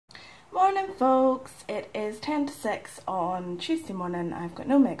Morning folks, it is 10 to 6 on Tuesday morning. I've got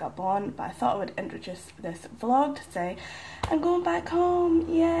no makeup on, but I thought I would introduce this vlog to say I'm going back home,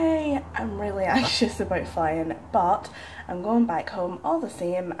 yay! I'm really anxious about flying, but I'm going back home all the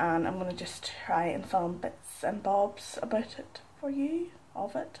same, and I'm going to just try and film bits and bobs about it for you,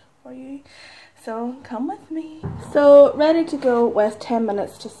 so come with me. So ready to go with 10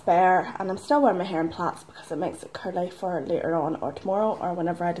 minutes to spare, and I'm still wearing my hair in plaits because it makes it curly for later on or tomorrow or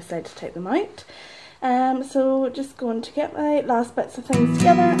whenever I decide to take them out. So just going to get my last bits of things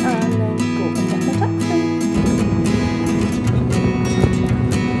together and then go and get my taxi.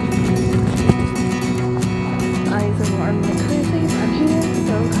 Eyes are warm like crazy, I'm here,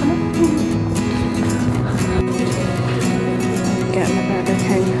 so come on. Getting a Burger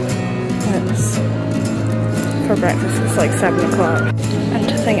King. It's for breakfast, it's like 7 o'clock. And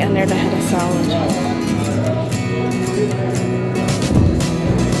to think I nearly had a salad.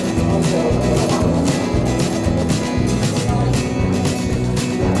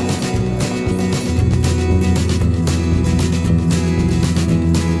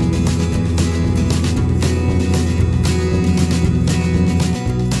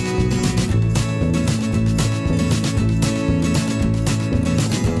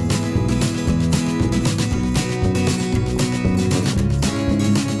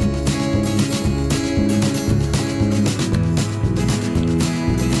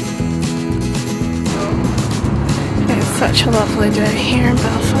 Such a lovely day here in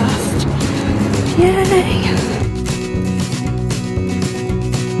Belfast. Yay!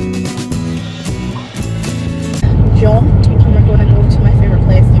 Jaunt, and we're going to go to my favourite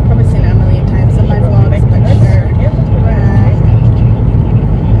place. You've probably seen it a million times in my vlogs, but sure.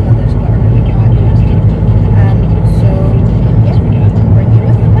 There's water in the cat. So yeah, I'll bring you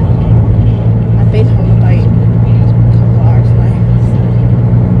with me. I've been home about a couple hours now.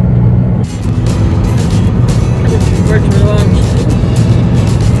 Where's your lunch?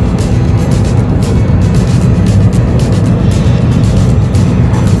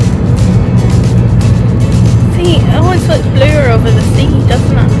 See, it always looks bluer over the sea,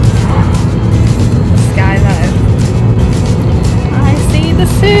 doesn't it? The sky, that is. I see the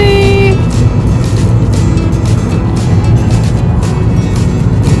sea!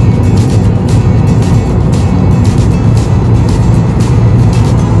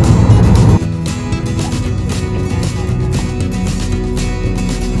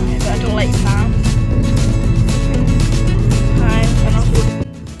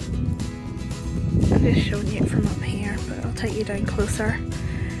 Just showing you it from up here, but I'll take you down closer.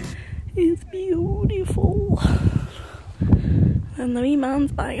 It's beautiful. And the wee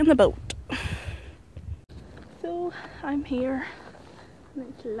man's back in the boat. So I'm here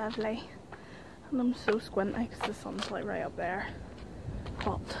and it's lovely. And I'm so squinty because the sun's like right up there.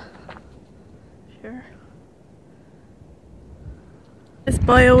 But sure. This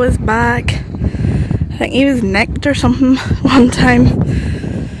boyo is back. I think he was nicked or something one time.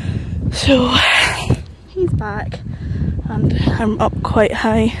 So he's back, and I'm up quite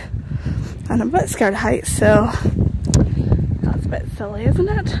high, and I'm a bit scared of heights, so that's a bit silly, isn't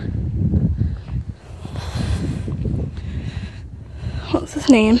it? What's his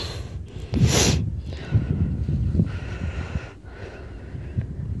name?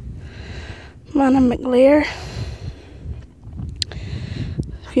 Manna McLear.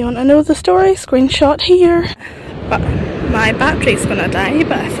 If you want to know the story, screenshot here. But my battery's gonna die,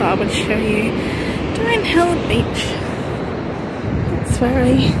 but I thought I would show you Downhill Beach. It's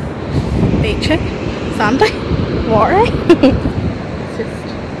very beachy, sandy, watery. It's just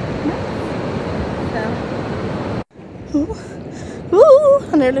nice. Ooh. Ooh,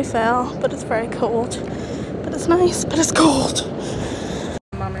 I nearly fell, but it's very cold. But it's nice, but it's cold.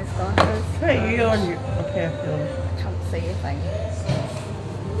 Mummy's glasses. Hey, you on your... Okay, I can't see a thing.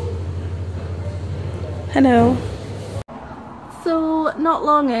 Hello. So not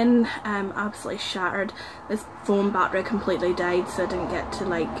long in, I'm absolutely shattered. This phone battery completely died, so I didn't get to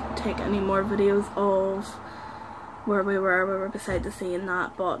like take any more videos of where we were beside the sea and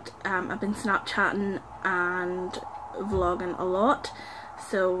that, but I've been Snapchatting and vlogging a lot,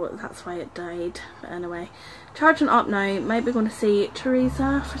 so that's why it died. But anyway, charging up now. Might be going to see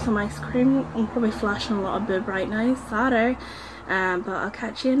Teresa for some ice cream. I'm probably flashing a lot of boob right now, sorry, but I'll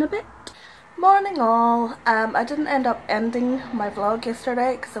catch you in a bit. Morning all. I didn't end up ending my vlog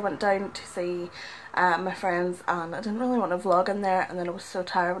yesterday because I went down to see my friends, and I didn't really want to vlog in there, and then I was so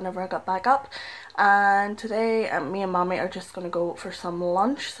tired whenever I got back up. And today me and Mommy are just going to go for some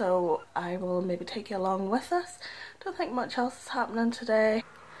lunch, so I will maybe take you along with us. Don't think much else is happening today.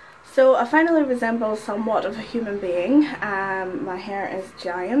 So I finally resemble somewhat of a human being. My hair is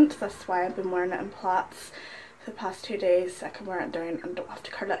giant, that's why I've been wearing it in plaits for the past 2 days. I can wear it down and don't have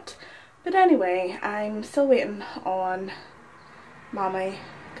to curl it. But anyway, I'm still waiting on Mommy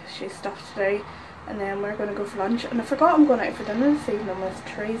because she's stuff to do, and then we're going to go for lunch. And I forgot I'm going out for dinner this evening with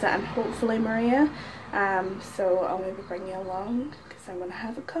Teresa and hopefully Maria. So I'll maybe bring you along because I'm going to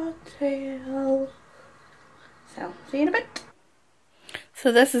have a cocktail. So see you in a bit.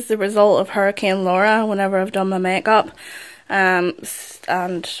 So this is the result of Hurricane Laura whenever I've done my makeup. And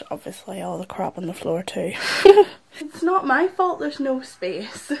obviously all the crap on the floor too. It's not my fault there's no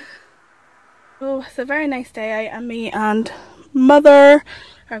space. So it's a very nice day out and me and Mother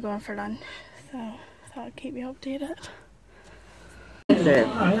are going for lunch. So I thought I'd keep you updated.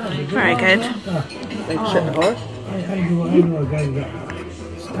 Very good.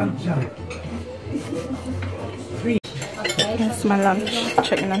 Here's my lunch,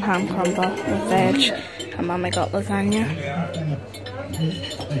 chicken and ham crumble with veg, and Mummy got lasagna.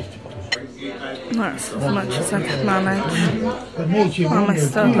 That's as much as I could manage. Mummy's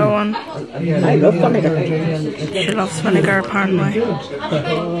still going. I love vinegar. She loves vinegar apparently.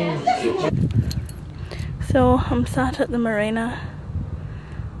 So I'm sat at the marina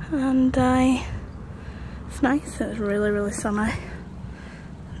and it's nice, it's really sunny.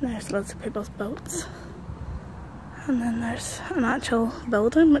 There's loads of people's boats. And then there's an actual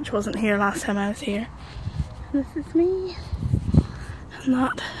building which wasn't here last time I was here. And this is me. And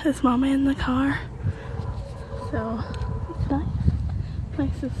that is Mommy in the car. So it's nice.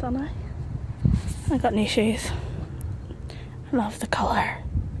 Nice and sunny. I got new shoes. I love the colour.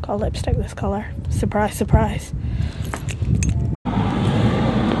 Got lipstick this colour. Surprise, surprise.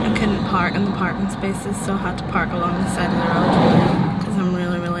 I couldn't park in the parking spaces, so I had to park along the side of the road because I'm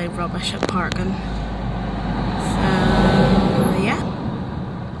really rubbish at parking.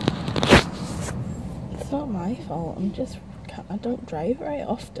 It's not my fault, I don't drive very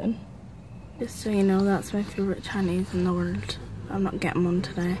often. Just so you know, that's my favourite Chinese in the world. I'm not getting one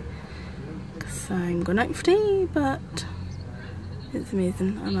today because I'm going out for tea, but it's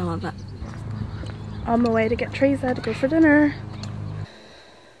amazing and I love it. On my way to get Teresa to go for dinner.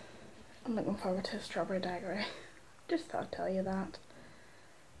 I'm looking forward to a strawberry daiquiri. Just thought I'd tell you that.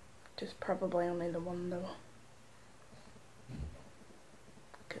 Just probably only the one though.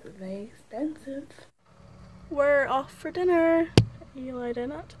 Because they're expensive. We're off for dinner. Are you allowed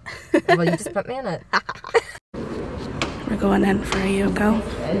in it? Well, you just put me in it. We're going in for a Yoko.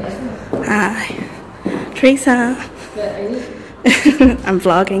 Hi. Teresa. I'm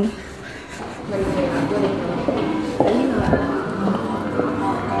vlogging.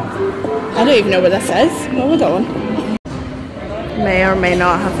 I don't even know where this is. Where are we going? May or may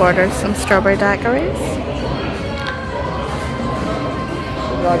not have ordered some strawberry daiquiris.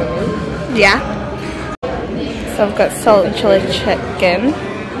 Yeah. So I've got salt and chili chicken,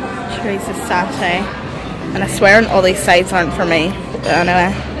 Teresa's satay, and I swear all these sides aren't for me, but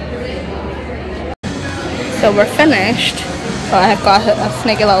anyway. So we're finished, but I've got a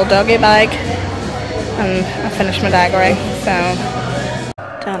sneaky little doggy bag, and I finished my daiquiri, so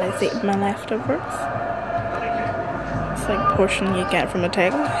Daddy's eating my leftovers. It's like portion you get from a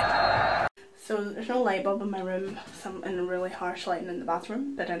takeaway. So there's no light bulb in my room, and really harsh lighting in the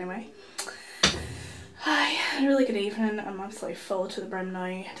bathroom, but anyway. Hi, really good evening. I'm absolutely full to the brim now.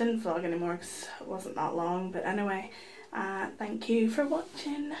 I didn't vlog anymore because it wasn't that long, but anyway, thank you for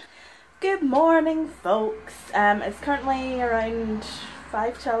watching. Good morning folks. It's currently around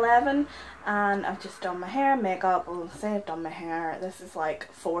 5 to 11 and I've just done my hair, makeup. Well, say I've done my hair. This is like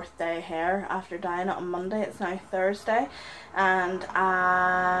 4th day hair after dyeing it on Monday. It's now Thursday and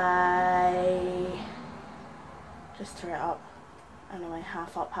I just threw it up. Anyway,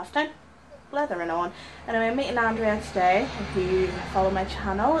 half up, half down. Leathering on. Anyway, I'm meeting Andrea today. If you follow my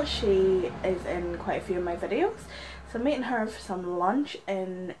channel, she is in quite a few of my videos. So I'm meeting her for some lunch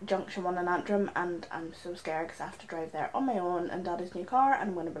in Junction 1 in Antrim, and I'm so scared because I have to drive there on my own in Daddy's new car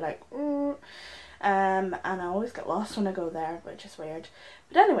and I'm going to be like, and I always get lost when I go there, which is weird.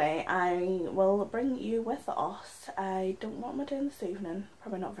 But anyway, I will bring you with us. I don't know what I'm doing this evening,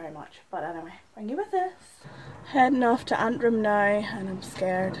 probably not very much, but anyway, bring you with us. Heading off to Antrim now and I'm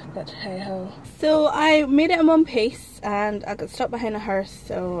scared, but hey ho. So I made it in one piece and I got stuck behind a hearse,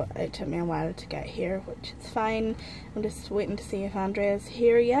 so it took me a while to get here, which is fine. I'm just waiting to see if Andrea's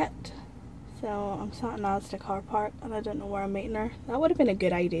here yet. So I'm sat in Asda car park and I don't know where I'm meeting her. That would have been a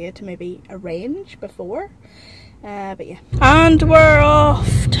good idea to maybe arrange before. But yeah. And we're off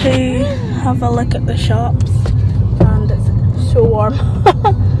to have a look at the shops. And it's so warm.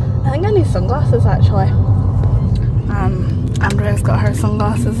 I think I need sunglasses actually. Andrea's got her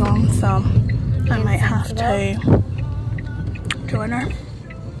sunglasses on, so I might have to join her.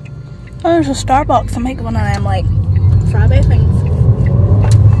 Oh, there's a Starbucks. I might get one of them like Frabby things.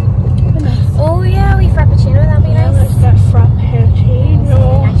 Goodness. Oh yeah, we frappuccino, that'd be nice. Let's get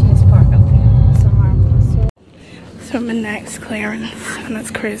frappuccino. I should just park up somewhere. So I'm in next clearance and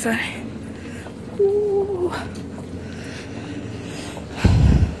it's crazy. Ooh.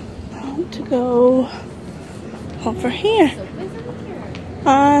 I want to go over here.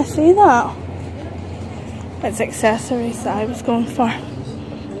 I see that. It's accessories that I was going for.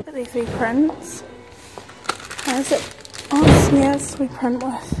 Look at these wee prints. How is it? Oh, yes, we print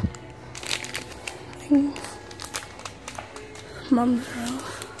with things. Mum's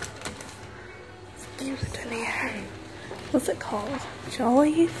rose. It's cute in here. What's it called?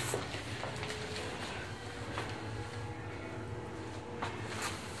 Jollies?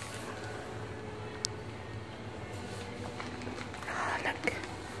 Oh, look.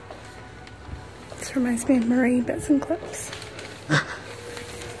 This reminds me of Marie Bits and Clips.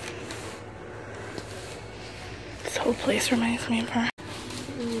 This whole place reminds me of her.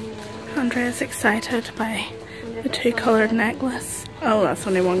 Andrea's excited by the two coloured necklace. Oh, that's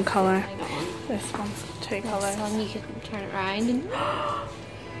only one colour. This one's two colours. This one you can turn it around and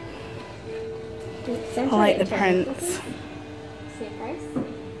I like the prints.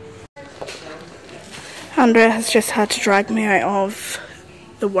 Andrea has just had to drag me out of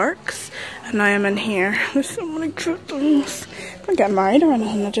the works and now I'm in here. There's so many cute things. I'm not getting married or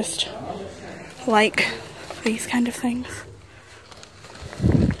anything, I just like these kind of things.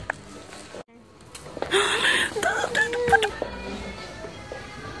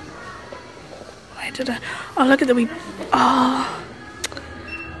 Why did I? Oh, look at the wee. Oh,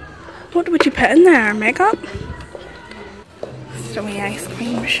 what would you put in there? Makeup? It's a wee ice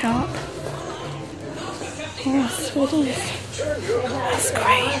cream shop. Yes, sweeties. Ice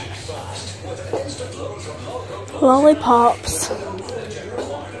cream. Lollipops.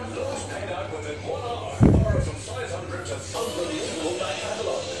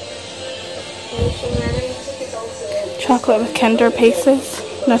 Chocolate with Kinder Pieces,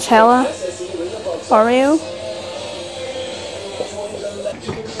 Nutella, Oreo.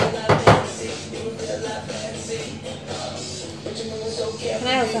 can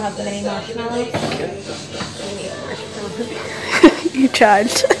I also have the mini marshmallows? You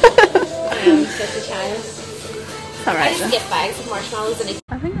charged. Such a child. Alright I just get bags of marshmallows and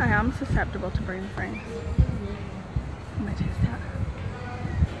I think I am susceptible to brain freeze. I might taste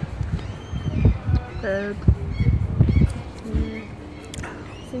that.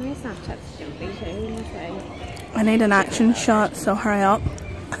 See my Snapchat's jumping too, so. I need an action shot, so hurry up.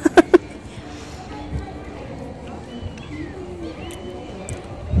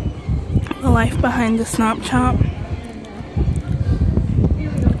 The life behind the Snapchat.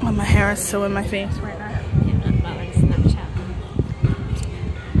 Oh, my hair is so in my face right now. Yeah, not about Snapchat.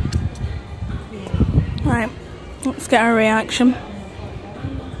 Right, let's get our reaction.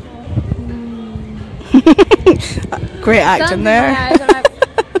 Great acting there.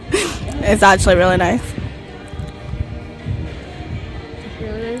 It's actually really nice.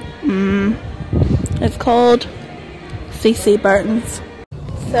 It's called CC Burton's.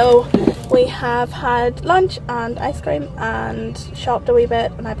 So we have had lunch and ice cream and shopped a wee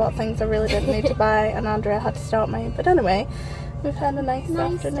bit, and I bought things I really didn't need to buy and Andrea had to stop me. But anyway, we've had a nice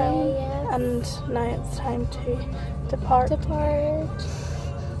afternoon day, yes. And now it's time to depart. I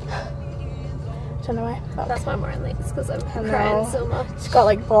don't know why. That's why I'm wearing these, because I'm crying so much. She's got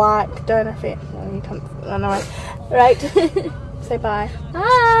like black down her feet. No, you can't. I don't know why. Right. Say bye.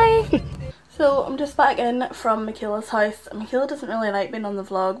 Bye! So I'm just back in from Michaela's house. Michaela doesn't really like being on the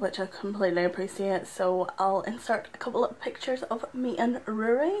vlog, which I completely appreciate, so I'll insert a couple of pictures of me and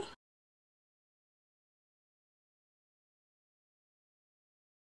Rory.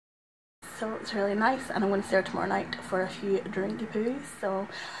 So it's really nice, and I'm going to see her tomorrow night for a few drinky poos, so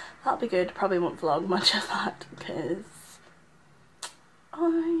that'll be good. Probably won't vlog much of that because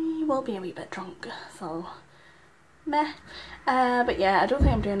I will be a wee bit drunk, so meh. But yeah, I don't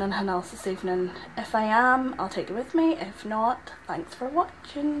think I'm doing anything else this evening. If I am, I'll take it with me. If not, thanks for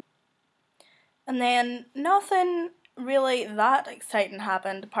watching. And then nothing really that exciting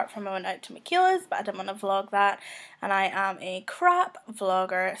happened apart from I went out to Michaela's, but I didn't want to vlog that, and I am a crap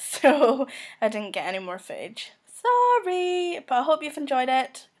vlogger, so I didn't get any more footage. Sorry, but I hope you've enjoyed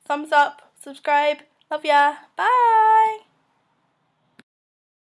it. Thumbs up, subscribe, love ya, bye!